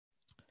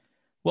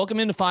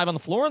Welcome into Five on the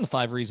Floor on the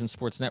Five Reasons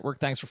Sports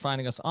Network. Thanks for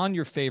finding us on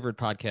your favorite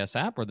podcast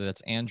app, whether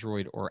that's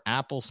Android or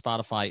Apple.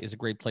 Spotify is a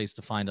great place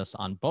to find us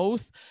on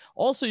both.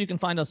 Also, you can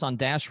find us on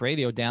Dash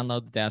Radio.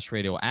 Download the Dash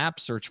Radio app.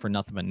 Search for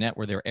Nothing But Net.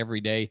 We're there every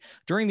day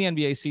during the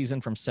NBA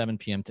season from 7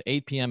 p.m. to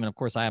 8 p.m. And, of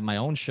course, I have my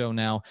own show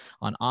now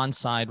on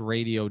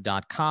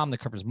OnsideRadio.com that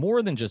covers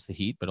more than just the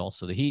Heat, but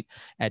also the Heat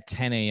at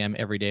 10 a.m.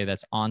 every day.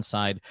 That's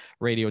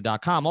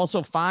OnsideRadio.com.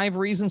 Also,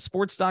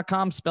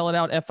 FiveReasonSports.com. Spell it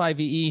out,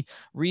 F-I-V-E,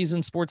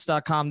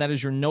 Reasonsports.com. That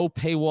is your no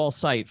paywall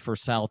site for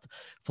South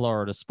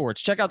Florida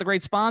sports. Check out the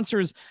great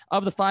sponsors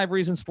of the Five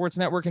Reasons Sports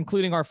Network,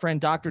 including our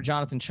friend Dr.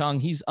 Jonathan Chung.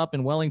 He's up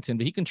in Wellington,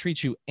 but he can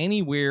treat you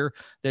anywhere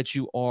that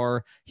you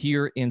are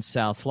here in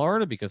South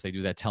Florida because they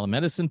do that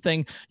telemedicine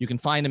thing. You can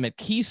find him at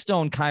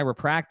Keystone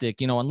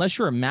Chiropractic. You know, unless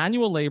you're a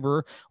manual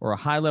laborer or a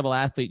high-level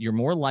athlete, you're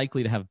more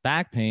likely to have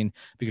back pain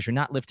because you're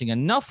not lifting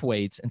enough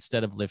weights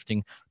instead of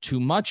lifting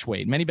too much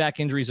weight. Many back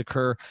injuries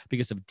occur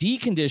because of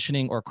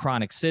deconditioning or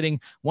chronic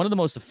sitting. One of the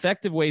most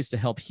effective ways to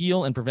help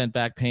heal and prevent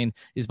back pain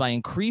is by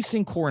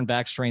increasing core and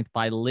back strength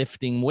by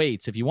lifting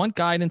weights. If you want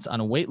guidance on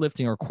a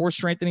weightlifting or core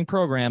strengthening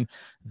program,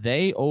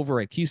 they over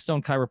at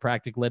Keystone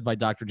Chiropractic, led by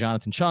Dr.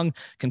 Jonathan Chung,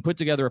 can put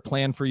together a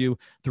plan for you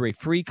through a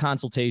free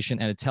consultation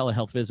and a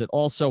telehealth visit.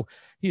 Also,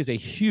 he is a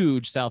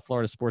huge South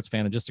Florida sports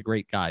fan and just a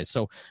great guy.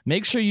 So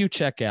make sure you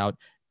check out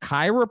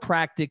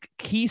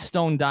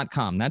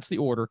chiropractickeystone.com. That's the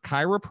order,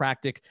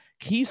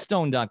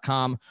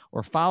 chiropractickeystone.com,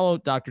 or follow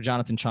Dr.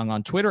 Jonathan Chung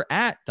on Twitter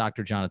at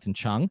Dr. Jonathan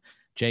Chung,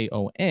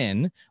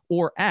 Jon,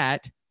 or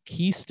at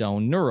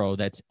Keystone Neuro.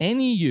 That's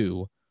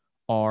Neuro.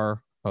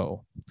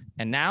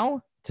 And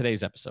now,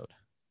 today's episode.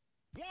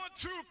 1,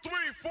 2, 3,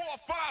 4,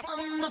 5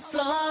 on the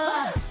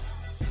floor.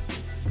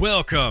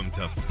 Welcome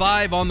to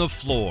Five on the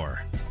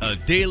Floor, a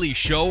daily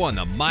show on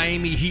the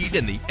Miami Heat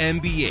and the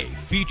NBA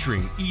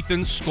featuring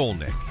Ethan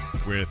Skolnick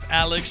with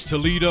Alex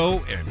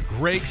Toledo and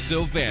Greg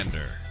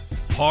Sylvander,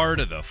 part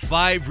of the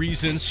Five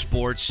Reasons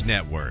Sports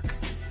Network.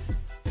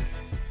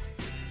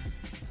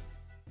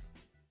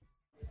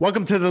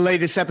 Welcome to the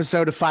latest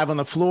episode of Five on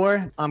the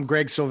Floor. I'm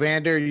Greg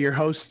Sylvander, your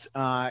host.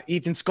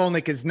 Ethan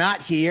Skolnick is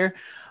not here.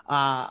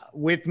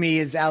 With me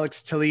is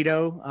Alex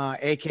Toledo,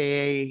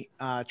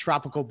 a.k.a.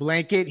 Tropical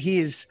Blanket. He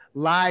is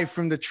live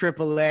from the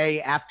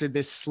AAA after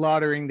this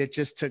slaughtering that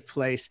just took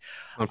place.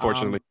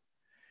 Unfortunately.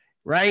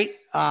 Right?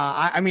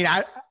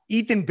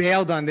 Ethan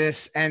bailed on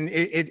this, and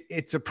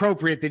it's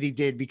appropriate that he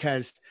did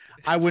because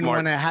I wouldn't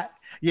want to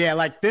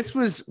this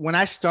was when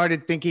I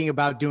started thinking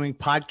about doing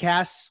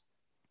podcasts.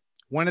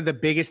 One of the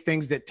biggest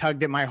things that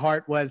tugged at my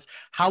heart was,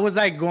 how was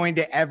I going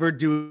to ever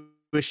do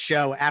a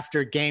show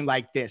after a game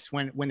like this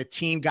when the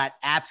team got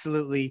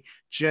absolutely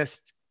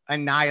just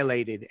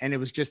annihilated and it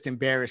was just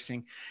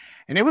embarrassing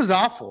and it was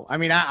awful. I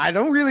mean, I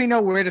don't really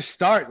know where to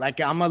start. Like,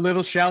 I'm a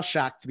little shell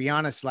shocked, to be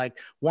honest. Like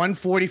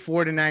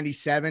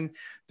 144-97,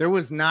 there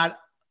was not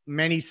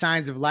many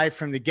signs of life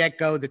from the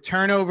get-go. The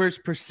turnovers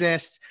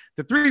persist.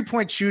 The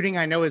three-point shooting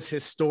I know is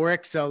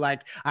historic. So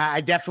like,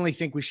 I definitely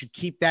think we should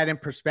keep that in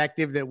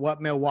perspective, that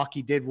what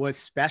Milwaukee did was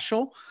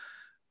special.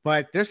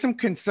 But there's some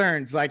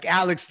concerns. Like,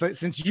 Alex,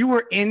 since you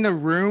were in the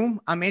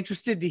room, I'm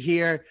interested to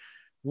hear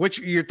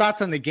your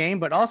thoughts on the game,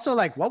 but also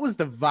like, what was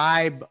the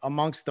vibe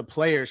amongst the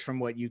players from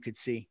what you could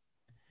see?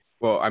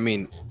 Well, I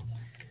mean,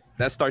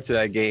 that start to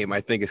that game,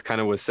 I think, is kind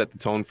of what set the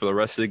tone for the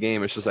rest of the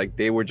game. It's just like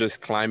they were just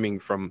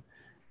climbing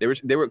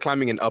they were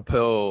climbing an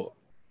uphill,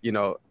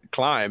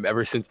 climb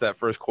ever since that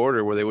first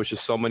quarter, where there was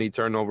just so many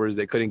turnovers.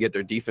 They couldn't get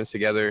their defense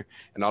together.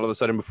 And all of a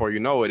sudden, before you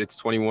know it,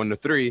 it's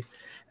 21-3.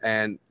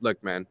 And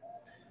look, man,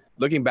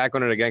 looking back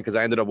on it again, because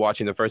I ended up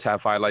watching the first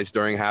half highlights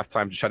during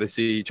halftime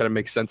to try to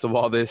make sense of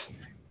all this.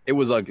 It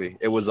was ugly.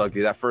 It was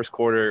ugly. That first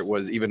quarter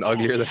was even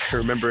uglier than I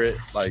remember it.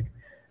 Like,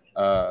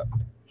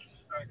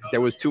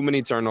 there was too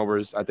many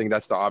turnovers. I think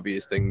that's the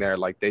obvious thing there.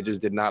 Like, they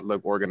just did not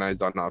look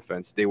organized on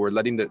offense. They were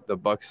letting the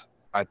Bucks,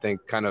 I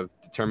think, kind of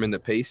determine the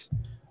pace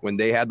when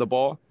they had the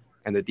ball,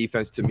 and the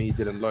defense, to me,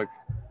 didn't look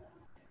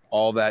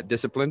all that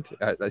disciplined,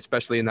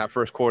 especially in that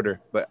first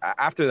quarter. But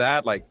after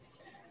that, like,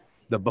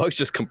 the Bucks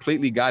just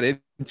completely got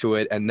into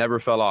it and never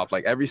fell off.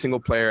 Like, every single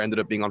player ended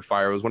up being on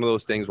fire. It was one of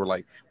those things where,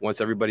 like,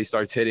 once everybody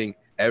starts hitting.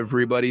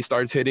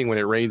 When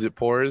it rains, it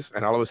pours.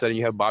 And all of a sudden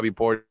you have Bobby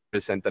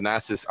Portis and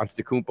Thanasis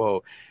Antetokounmpo,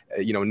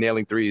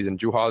 nailing threes, and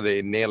Jrue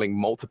Holiday nailing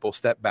multiple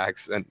step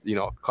backs. And,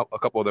 a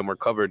couple of them were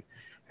covered.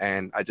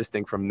 And I just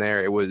think from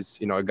there, it was,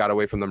 it got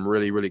away from them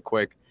really, really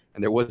quick.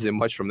 And there wasn't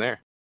much from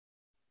there.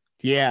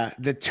 Yeah,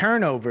 the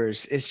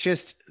turnovers, it's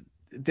just,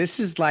 this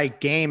is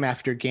like game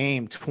after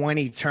game,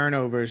 20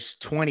 turnovers,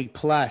 20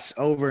 plus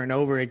over and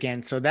over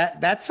again. So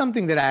that's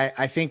something that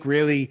I think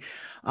really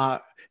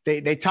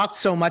they talked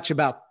so much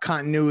about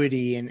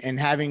continuity and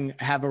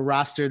have a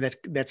roster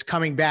that's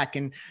coming back,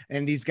 and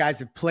these guys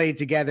have played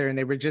together and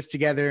they were just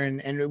together.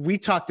 And we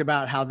talked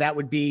about how that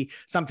would be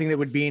something that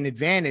would be an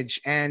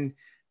advantage. And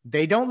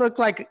they don't look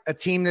like a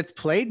team that's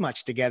played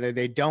much together.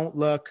 They don't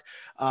look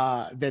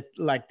that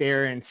like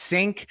they're in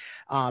sync.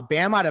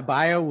 Bam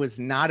Adebayo was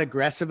not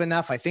aggressive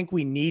enough. I think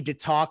we need to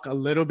talk a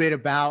little bit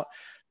about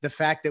the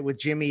fact that with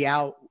Jimmy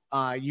out,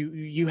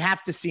 you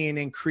have to see an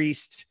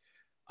increased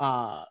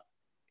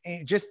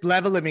just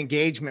level of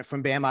engagement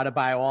from Bam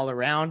Adebayo all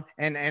around.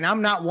 And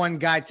I'm not one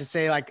guy to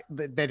say like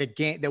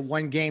that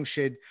one game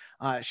should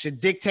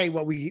dictate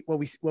what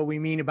we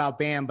mean about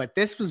Bam, but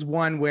this was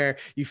one where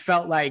you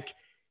felt like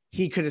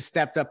he could have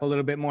stepped up a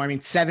little bit more. I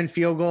mean, 7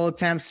 field goal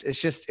attempts.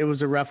 It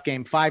was a rough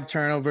game, 5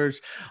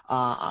 turnovers.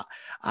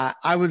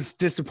 I was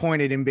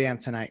disappointed in Bam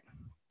tonight.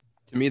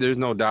 To me, there's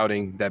no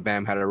doubting that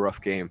Bam had a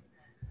rough game.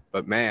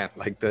 But, man,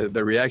 like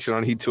the reaction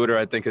on Heat Twitter,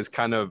 I think, has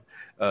kind of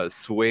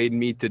swayed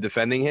me to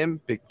defending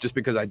him just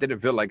because I didn't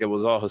feel like it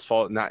was all his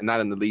fault, not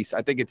in the least.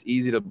 I think it's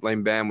easy to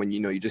blame Bam when,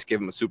 you just give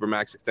him a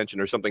Supermax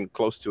extension or something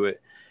close to it,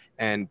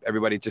 and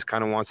everybody just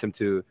kind of wants him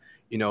to,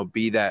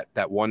 be that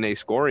 1A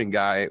scoring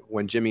guy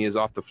when Jimmy is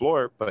off the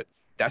floor. But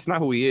that's not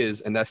who he is,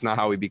 and that's not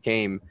how he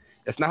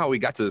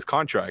got to this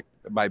contract,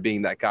 by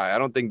being that guy. I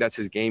don't think that's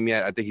his game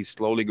yet. I think he's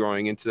slowly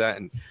growing into that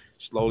and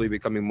slowly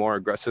becoming more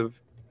aggressive,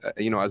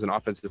 as an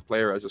offensive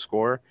player, as a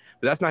scorer.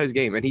 But that's not his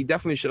game. And he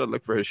definitely should have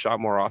looked for his shot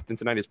more often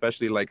tonight,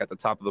 especially like at the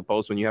top of the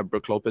post when you have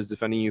Brook Lopez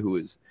defending you, who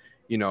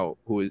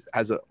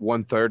has a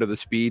 1/3 of the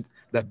speed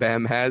that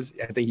Bam has.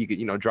 I think he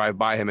could, drive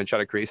by him and try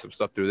to create some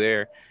stuff through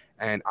there.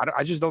 And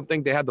I just don't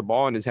think they had the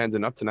ball in his hands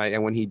enough tonight.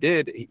 And when he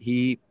did,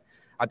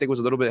 I think was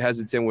a little bit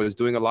hesitant, was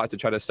doing a lot to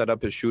try to set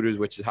up his shooters,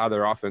 which is how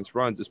their offense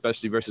runs,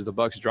 especially versus the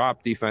Bucks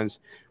drop defense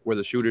where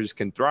the shooters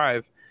can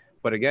thrive.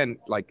 But again,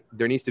 like,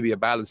 there needs to be a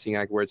balancing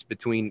act where it's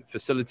between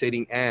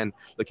facilitating and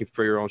looking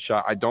for your own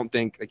shot. I don't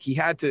think he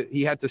had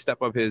to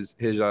step up his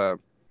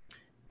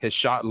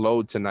shot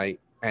load tonight,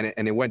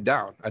 and it went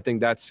down. I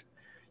think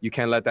you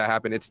can't let that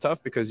happen. It's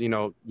tough because,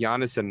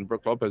 Giannis and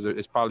Brook Lopez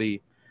is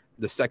probably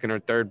the second or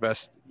third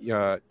best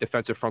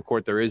defensive front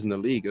court there is in the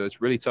league.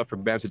 It's really tough for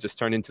Bam to just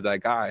turn into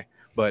that guy,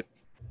 but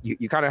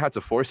you kind of have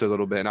to force it a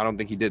little bit, and I don't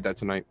think he did that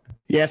tonight.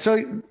 Yeah,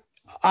 so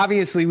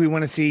obviously we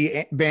want to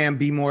see Bam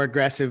be more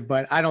aggressive,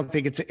 but I don't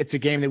think it's a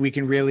game that we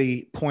can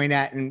really point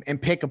at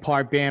and pick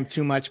apart Bam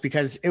too much,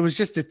 because it was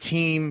just a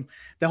team.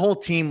 The whole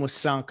team was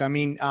sunk. I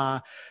mean,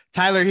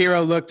 Tyler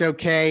Hero looked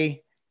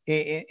okay.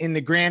 In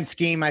the grand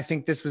scheme, I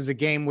think this was a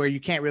game where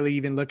you can't really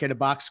even look at a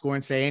box score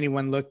and say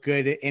anyone looked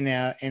good in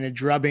a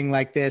drubbing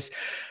like this.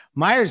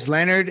 Myers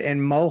Leonard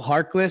and Mo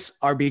Harkless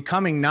are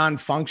becoming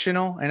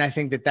non-functional, and I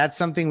think that's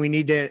something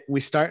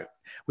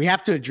we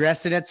have to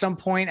address it at some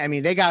point. I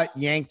mean, they got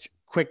yanked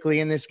quickly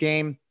in this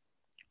game,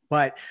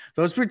 but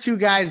those were 2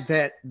 guys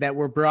that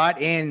were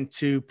brought in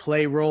to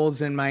play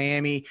roles in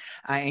Miami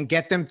and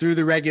get them through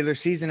the regular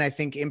season, I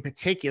think, in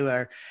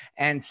particular.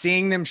 And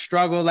seeing them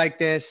struggle like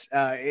this,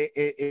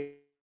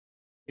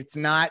 it's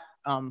not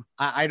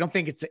I don't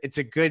think it's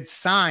a good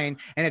sign,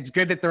 and it's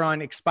good that they're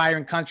on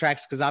expiring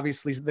contracts because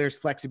obviously there's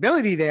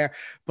flexibility there,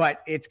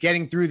 but it's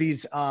getting through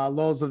these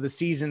lulls of the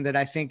season that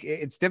I think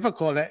it's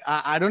difficult.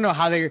 I don't know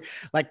how they're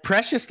like.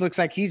 Precious looks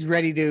like he's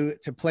ready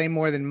to play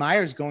more than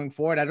Myers going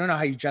forward. I don't know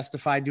how you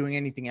justify doing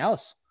anything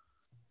else.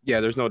 Yeah,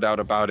 there's no doubt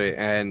about it.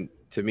 And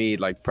to me,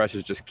 like,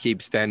 Precious just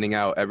keeps standing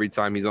out every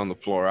time he's on the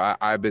floor.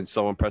 I've been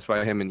so impressed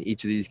by him in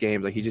each of these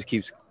games. Like, he just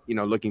keeps,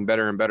 looking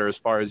better and better as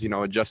far as,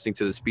 adjusting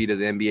to the speed of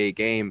the NBA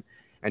game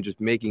and just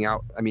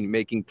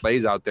making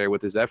plays out there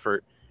with his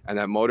effort and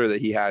that motor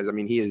that he has. I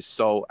mean, he is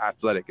so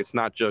athletic. It's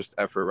not just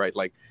effort, right?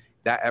 Like,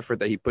 that effort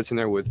that he puts in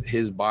there with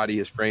his body,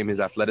 his frame, his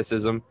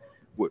athleticism,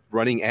 with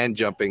running and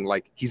jumping,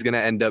 like, he's going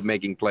to end up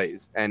making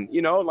plays. And,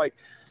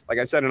 like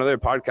I said in another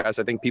podcast,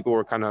 I think people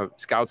were kind of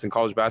scouts and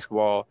college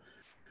basketball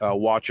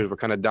watchers were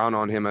kind of down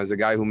on him as a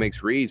guy who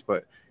makes reads,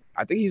 but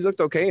I think he's looked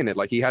okay in it.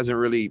 Like, he hasn't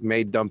really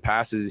made dumb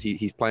passes.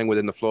 He's playing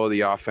within the flow of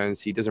the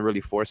offense. He doesn't really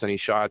force any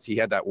shots. He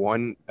had that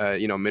one,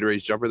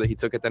 mid-range jumper that he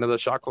took at the end of the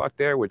shot clock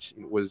there, which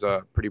was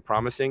pretty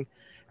promising.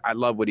 I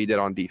love what he did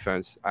on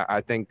defense.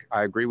 I think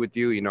I agree with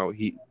you.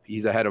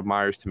 He's ahead of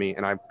Myers to me,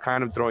 and I'm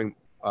kind of throwing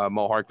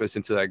Mo Harkless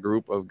into that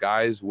group of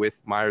guys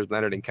with Myers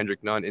Leonard and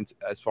Kendrick Nunn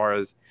as far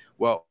as,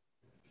 well,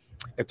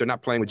 if they're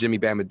not playing with Jimmy,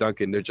 Bam, and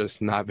Duncan, they're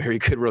just not very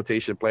good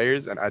rotation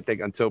players. And I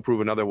think until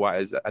proven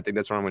otherwise, I think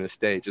that's where I'm going to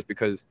stay, just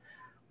because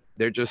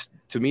they're just,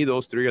 to me,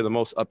 those 3 are the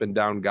most up and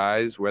down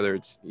guys, whether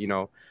it's,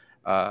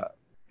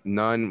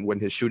 Nunn when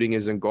his shooting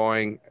isn't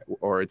going,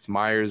 or it's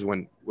Myers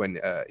when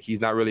he's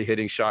not really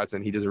hitting shots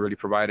and he doesn't really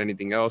provide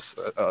anything else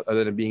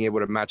other than being able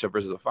to match up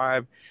versus a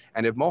 5.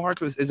 And if Mo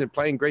Harkless isn't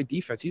playing great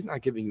defense, he's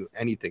not giving you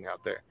anything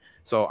out there.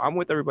 So I'm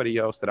with everybody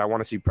else that I want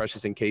to see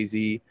Precious and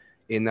KZ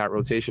in that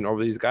rotation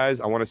over these guys.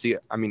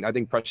 I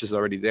think Precious is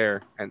already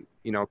there. And,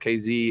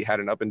 KZ had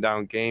an up and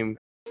down game.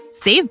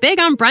 Save big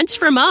on brunch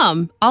for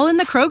mom, all in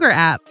the Kroger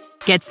app.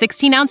 Get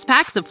 16-ounce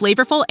packs of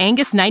flavorful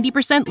Angus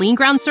 90% lean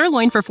ground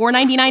sirloin for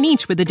 $4.99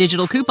 each with a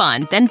digital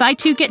coupon. Then buy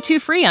 2, get 2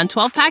 free on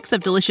 12 packs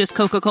of delicious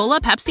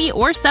Coca-Cola, Pepsi,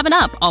 or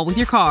 7-Up, all with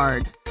your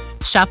card.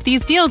 Shop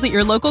these deals at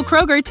your local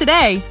Kroger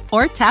today,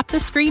 or tap the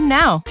screen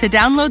now to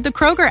download the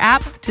Kroger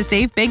app to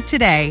save big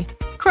today.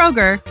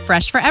 Kroger,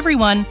 fresh for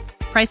everyone.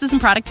 Prices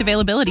and product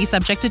availability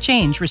subject to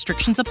change.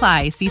 Restrictions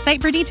apply. See site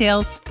for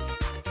details.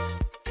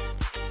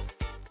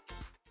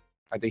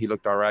 I think he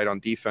looked all right on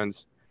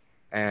defense,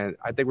 and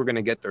I think we're going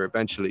to get there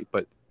eventually.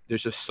 But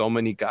there's just so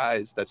many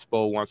guys that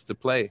Spo wants to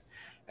play.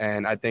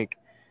 And I think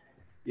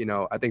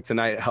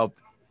tonight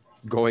helped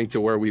going to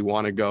where we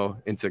want to go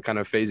into kind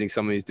of phasing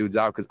some of these dudes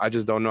out, because I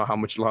just don't know how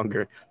much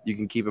longer you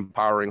can keep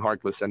empowering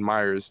Harkless and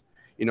Myers.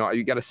 You know,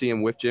 you got to see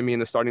him with Jimmy in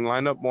the starting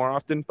lineup more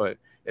often, but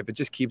if it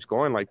just keeps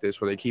going like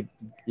this, where they keep,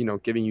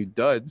 giving you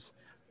duds,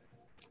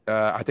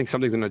 I think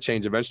something's going to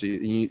change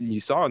eventually. You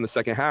saw in the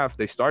second half,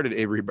 they started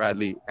Avery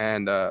Bradley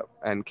and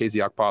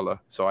KZ Okpala.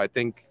 So I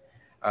think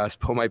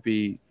Spo might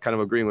be kind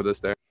of agreeing with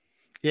us there.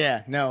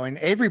 Yeah, no. And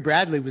Avery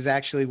Bradley was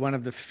actually one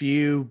of the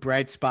few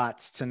bright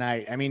spots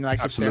tonight. I mean, like,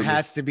 Absolutely. If there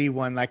has to be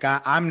one, like,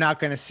 I'm not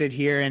going to sit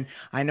here, and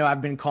I know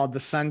I've been called the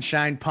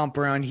sunshine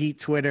pumper on Heat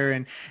Twitter,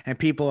 and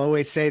people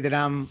always say that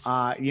I'm,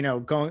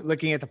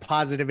 looking at the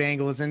positive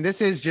angles, and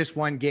this is just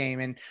one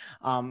game,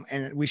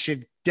 and we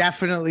should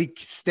definitely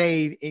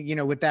stay,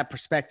 with that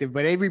perspective.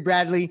 But Avery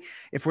Bradley,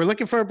 if we're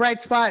looking for a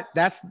bright spot,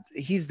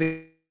 he's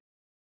the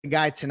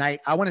guy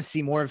tonight. I want to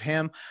see more of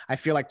him. I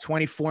feel like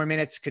 24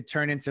 minutes could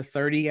turn into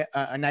 30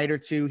 a night or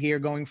two here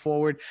going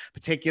forward,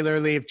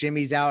 particularly if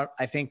Jimmy's out.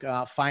 I think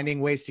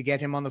finding ways to get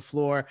him on the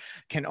floor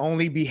can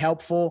only be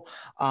helpful.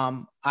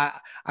 Trying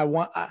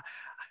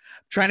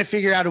to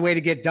figure out a way to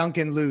get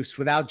Duncan loose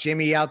without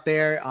Jimmy out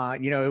there.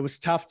 It was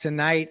tough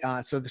tonight.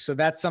 So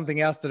that's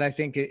something else that I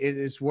think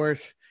is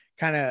worth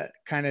kind of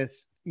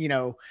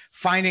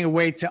finding a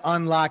way to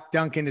unlock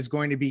Duncan is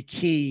going to be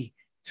key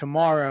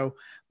tomorrow.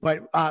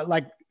 But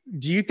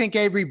do you think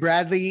Avery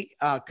Bradley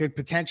could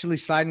potentially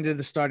slide into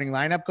the starting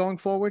lineup going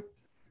forward?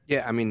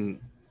 Yeah, I mean,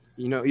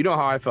 you know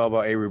how I felt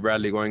about Avery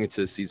Bradley going into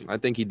the season. I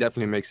think he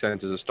definitely makes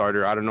sense as a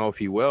starter. I don't know if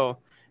he will.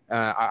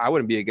 I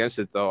wouldn't be against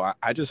it though.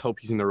 I just hope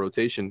he's in the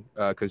rotation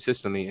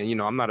consistently.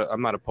 And I'm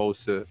not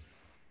opposed to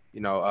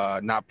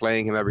not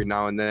playing him every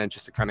now and then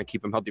just to kind of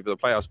keep him healthy for the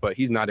playoffs. But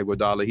he's not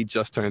Iguodala. He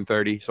just turned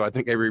 30, so I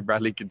think Avery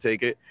Bradley can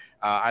take it.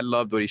 I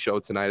loved what he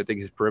showed tonight. I think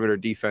his perimeter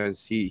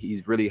defense,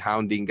 he's really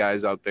hounding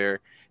guys out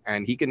there,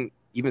 and he can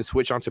even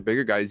switch onto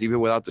bigger guys even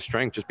without the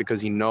strength, just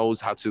because he knows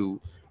how to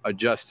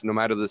adjust no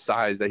matter the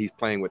size that he's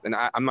playing with. And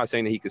I'm not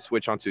saying that he could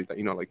switch onto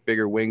like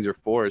bigger wings or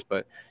fours,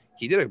 but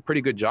he did a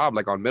pretty good job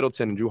like on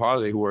Middleton and Drew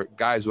Holiday, who are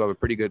guys who have a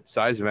pretty good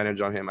size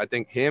advantage on him. I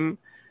think him,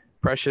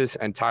 Precious,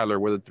 and Tyler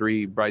were the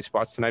three bright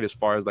spots tonight as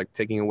far as like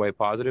taking away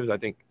positives. I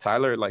think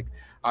Tyler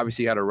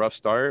obviously had a rough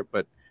start,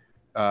 but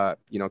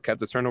kept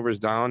the turnovers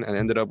down and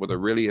ended up with a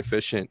really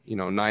efficient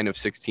 9 of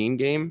 16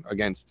 game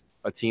against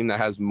a team that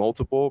has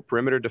multiple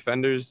perimeter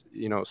defenders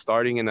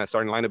starting in that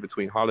starting lineup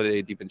between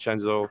Holiday,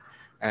 DiVincenzo,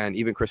 and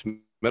even Chris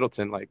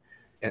Middleton.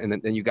 And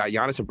then you got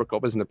Giannis and Brook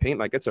Lopez in the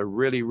paint. It's a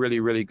really, really,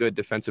 really good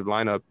defensive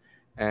lineup.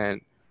 And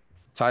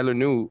Tyler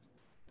knew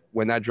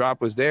when that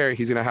drop was there,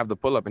 he's going to have the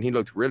pull-up, and he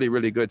looked really,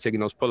 really good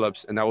taking those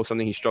pull-ups, and that was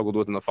something he struggled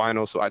with in the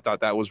final. So I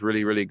thought that was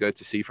really, really good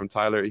to see from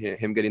Tyler,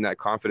 him getting that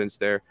confidence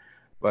there.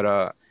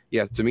 But,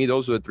 to me,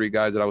 those were the three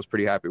guys that I was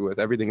pretty happy with.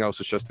 Everything else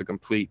was just a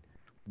complete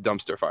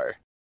dumpster fire.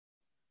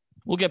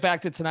 We'll get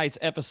back to tonight's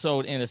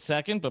episode in a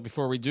second, but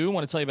before we do, I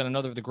want to tell you about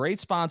another of the great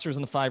sponsors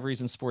on the 5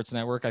 Reasons Sports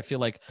Network. I feel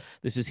like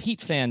this is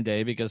Heat Fan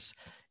Day because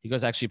he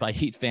goes actually by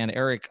Heat Fan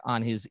Eric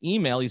on his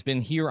email. He's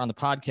been here on the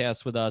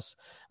podcast with us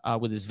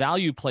with his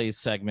Value Plays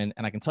segment,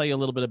 and I can tell you a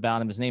little bit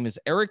about him. His name is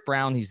Eric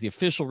Brown. He's the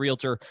official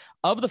realtor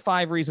of the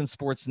 5 Reasons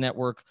Sports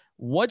Network.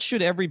 What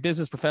should every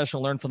business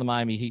professional learn from the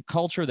Miami Heat?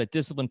 Culture, that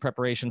discipline,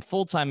 preparation,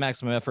 full-time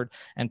maximum effort,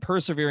 and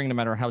persevering no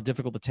matter how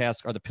difficult the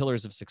task are the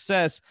pillars of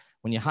success.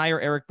 When you hire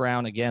Eric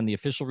Brown, again, the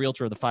official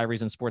realtor of the 5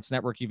 Reasons Sports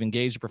Network, you've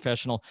engaged a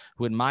professional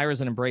who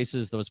admires and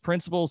embraces those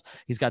principles.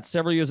 He's got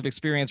several years of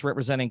experience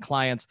representing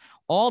clients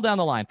all down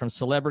the line, from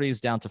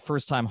celebrities down to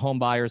first-time home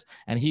buyers,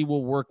 and he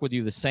will work with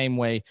you the same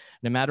way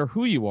no matter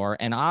who you are.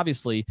 And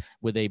obviously,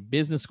 with a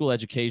business school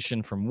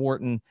education from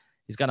Wharton,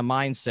 he's got a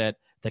mindset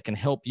that can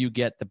help you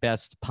get the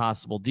best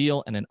possible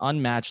deal and an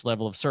unmatched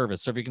level of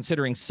service. So if you're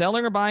considering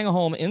selling or buying a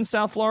home in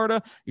South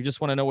Florida, you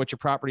just want to know what your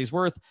property is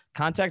worth,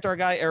 contact our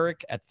guy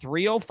Eric at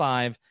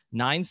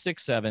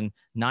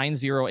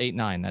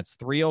 305-967-9089. That's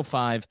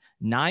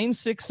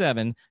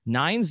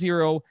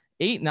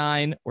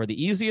 305-967-9089. Or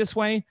the easiest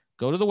way,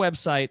 go to the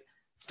website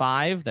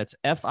 5, that's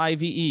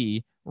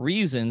F-I-V-E,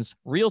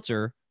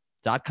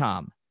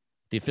 reasonsrealtor.com,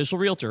 the official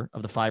realtor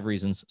of the 5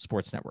 Reasons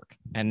Sports Network.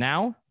 And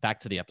now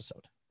back to the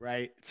episode.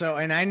 Right. So,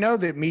 and I know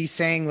that me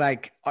saying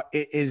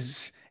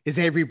is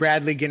Avery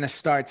Bradley going to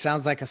start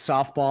sounds like a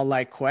softball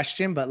like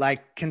question, but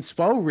can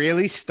Spo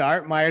really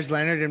start Myers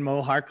Leonard and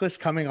Mo Harkless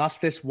coming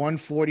off this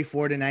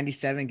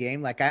 144-97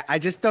 game? I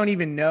just don't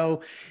even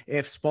know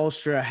if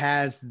Spoelstra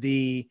has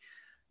the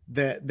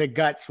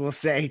guts, we'll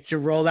say, to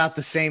roll out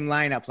the same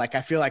lineup.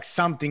 I feel like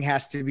something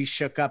has to be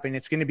shook up, and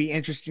it's going to be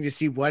interesting to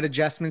see what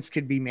adjustments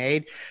could be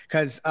made.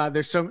 Cause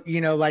there's some,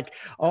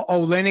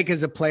 Olynyk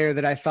is a player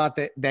that I thought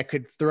that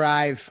could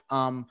thrive,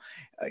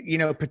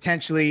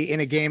 potentially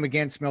in a game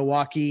against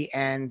Milwaukee,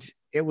 and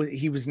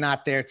he was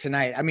not there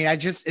tonight. I mean,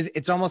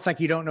 it's almost like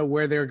you don't know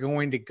where they're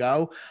going to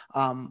go.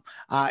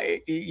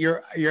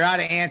 You're out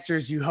of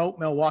answers. You hope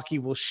Milwaukee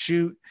will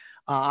shoot,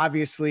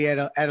 obviously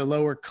at a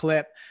lower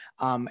clip.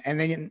 And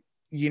then,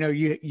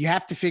 you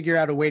have to figure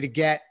out a way to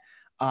get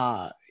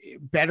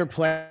better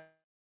play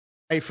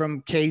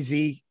from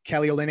KZ,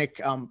 Kelly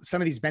Olynyk.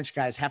 Some of these bench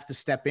guys have to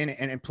step in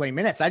and play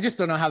minutes. I just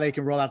don't know how they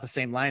can roll out the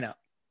same lineup.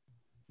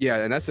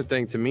 Yeah, and that's the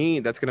thing. To me,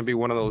 that's going to be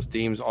one of those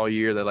themes all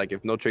year that, like,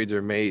 if no trades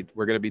are made,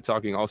 we're going to be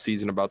talking all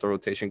season about the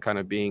rotation kind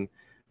of being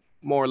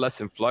more or less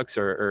in flux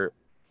or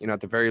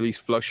at the very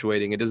least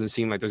fluctuating. It doesn't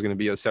seem like there's going to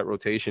be a set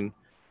rotation.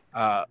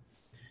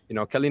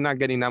 Kelly not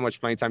getting that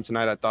much playing time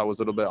tonight I thought was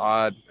a little bit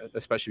odd,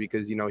 especially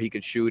because, he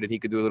could shoot and he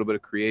could do a little bit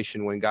of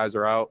creation when guys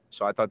are out.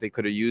 So I thought they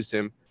could have used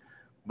him.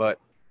 But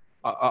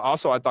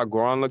also I thought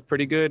Goran looked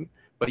pretty good.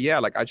 But,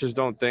 yeah, I just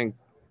don't think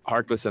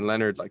Harkless and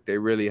Leonard, they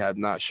really have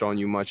not shown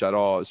you much at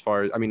all as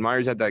far as –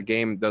 Myers had that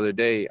game the other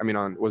day.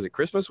 Was it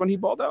Christmas when he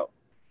balled out?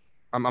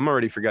 I'm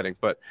already forgetting.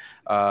 But,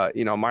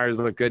 Myers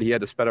looked good. He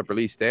had the sped-up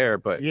release there.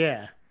 But,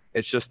 yeah,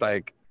 it's just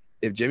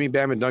if Jimmy,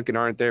 Bam, and Duncan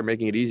aren't there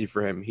making it easy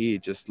for him, he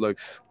just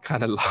looks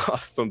kind of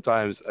lost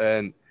sometimes.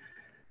 And,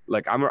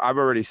 I've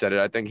already said it.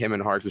 I think him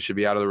and Harkless should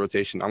be out of the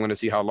rotation. I'm going to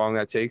see how long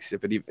that takes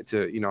if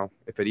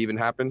it even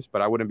happens.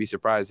 But I wouldn't be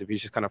surprised if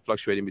he's just kind of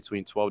fluctuating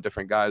between 12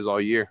 different guys all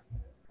year.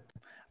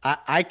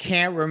 I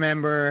can't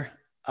remember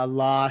a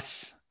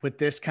loss with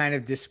this kind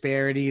of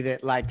disparity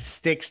that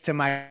sticks to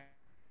my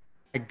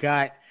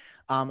gut.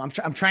 I'm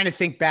trying to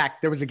think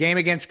back. There was a game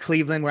against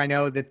Cleveland where I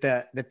know that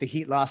the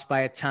Heat lost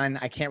by a ton.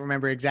 I can't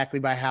remember exactly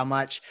by how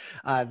much.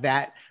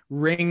 That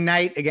ring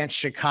night against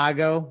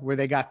Chicago where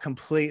they got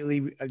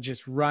completely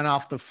just run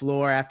off the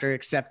floor after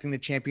accepting the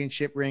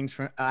championship rings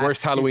from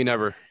worst Halloween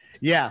ever.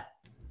 Yeah.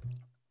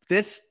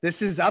 This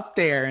is up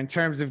there in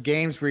terms of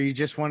games where you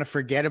just want to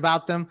forget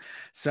about them.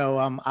 So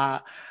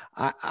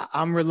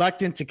I'm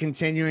reluctant to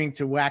continuing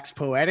to wax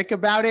poetic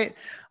about it.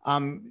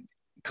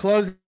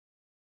 Closing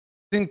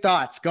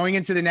thoughts going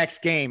into the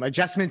next game,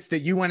 adjustments that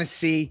you want to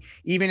see,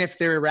 even if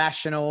they're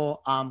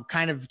irrational,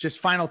 kind of just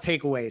final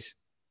takeaways.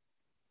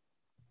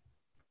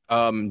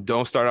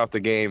 Don't start off the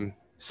game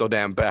so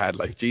damn bad.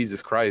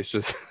 Jesus Christ,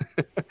 just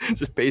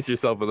just pace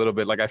yourself a little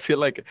bit. I feel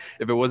like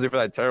if it wasn't for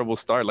that terrible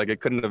start,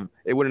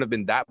 it wouldn't have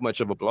been that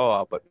much of a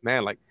blowout. But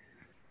man,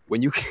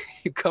 when you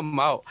come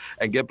out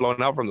and get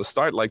blown out from the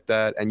start like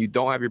that, and you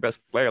don't have your best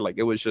player,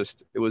 it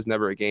was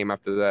never a game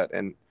after that.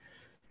 And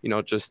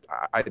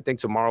I think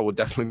tomorrow will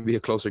definitely be a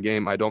closer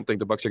game. I don't think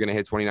the Bucks are going to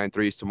hit 29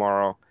 threes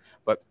tomorrow.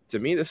 But to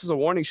me, this is a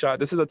warning shot.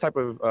 This is the type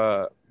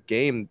of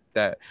game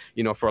that,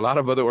 for a lot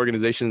of other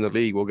organizations in the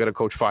league, we'll get a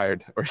coach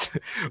fired or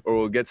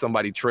we'll get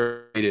somebody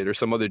traded or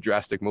some other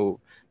drastic move.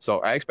 So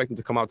I expect them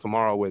to come out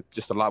tomorrow with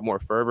just a lot more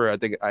fervor.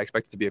 I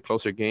expect it to be a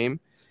closer game.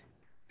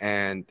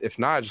 And if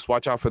not, just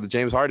watch out for the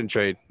James Harden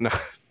trade.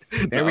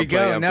 There we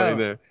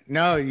go.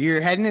 No,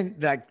 you're heading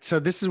in so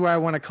this is where I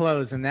want to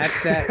close. And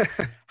that's that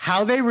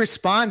how they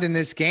respond in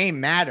this game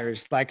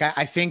matters.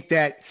 I think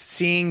that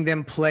seeing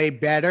them play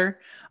better,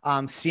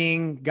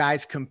 seeing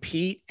guys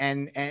compete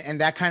and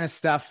that kind of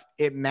stuff,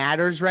 it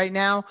matters right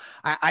now.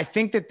 I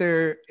think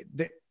that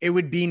it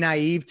would be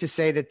naive to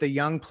say that the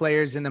young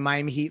players in the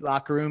Miami Heat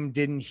locker room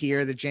didn't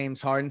hear the James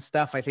Harden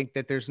stuff. I think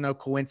that there's no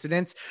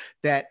coincidence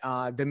that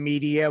the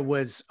media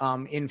was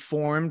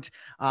informed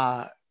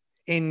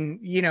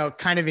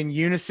kind of in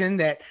unison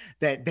that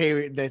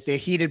the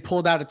Heat had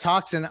pulled out of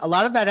talks. And a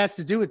lot of that has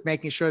to do with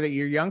making sure that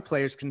your young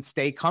players can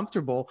stay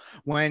comfortable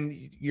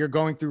when you're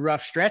going through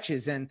rough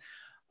stretches. And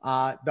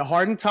the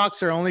Harden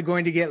talks are only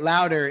going to get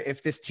louder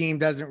if this team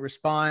doesn't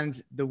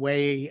respond the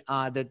way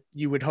that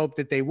you would hope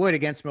that they would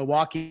against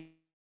Milwaukee.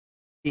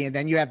 And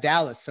then you have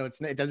Dallas. So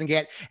it doesn't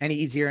get any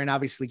easier. And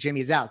obviously Jimmy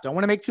is out. Don't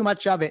want to make too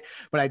much of it,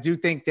 but I do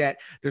think that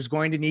there's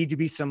going to need to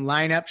be some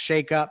lineup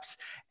shakeups.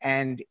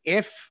 And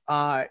if,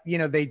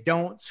 they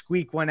don't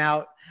squeak one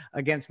out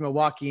against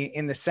Milwaukee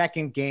in the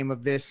second game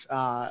of this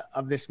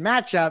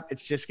matchup,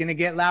 it's just going to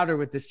get louder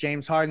with this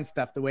James Harden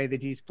stuff, the way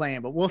that he's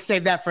playing, but we'll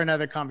save that for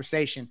another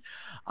conversation.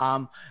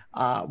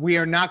 We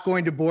are not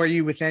going to bore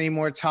you with any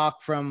more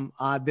talk from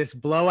this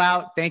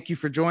blowout. Thank you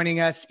for joining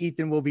us.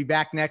 Ethan will be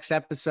back next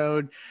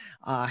episode.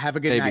 Have a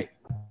good night.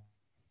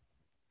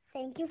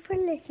 Thank you for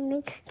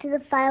listening to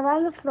the Five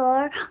on the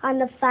Floor on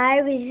the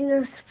Five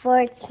Regional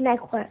Sports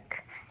Network.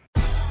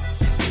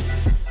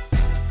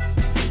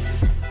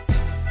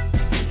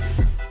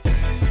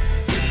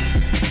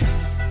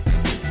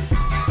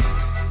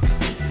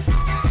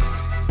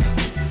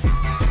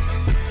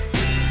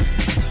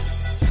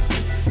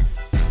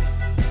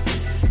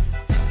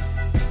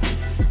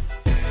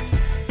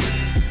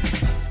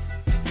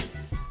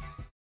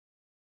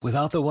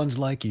 Without the ones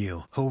like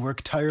you, who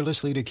work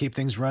tirelessly to keep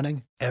things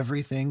running,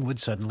 everything would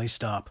suddenly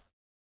stop.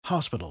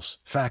 Hospitals,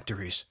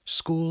 factories,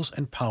 schools,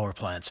 and power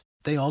plants,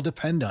 they all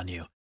depend on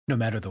you. No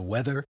matter the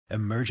weather,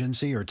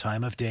 emergency, or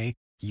time of day,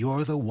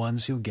 you're the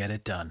ones who get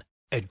it done.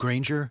 At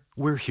Grainger,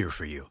 we're here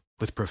for you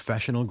with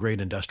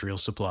professional-grade industrial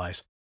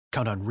supplies.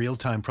 Count on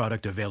real-time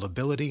product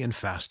availability and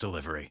fast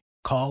delivery.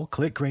 Call,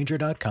 click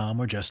Grainger.com,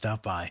 or just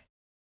stop by.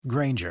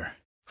 Grainger,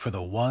 for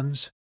the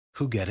ones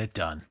who get it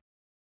done.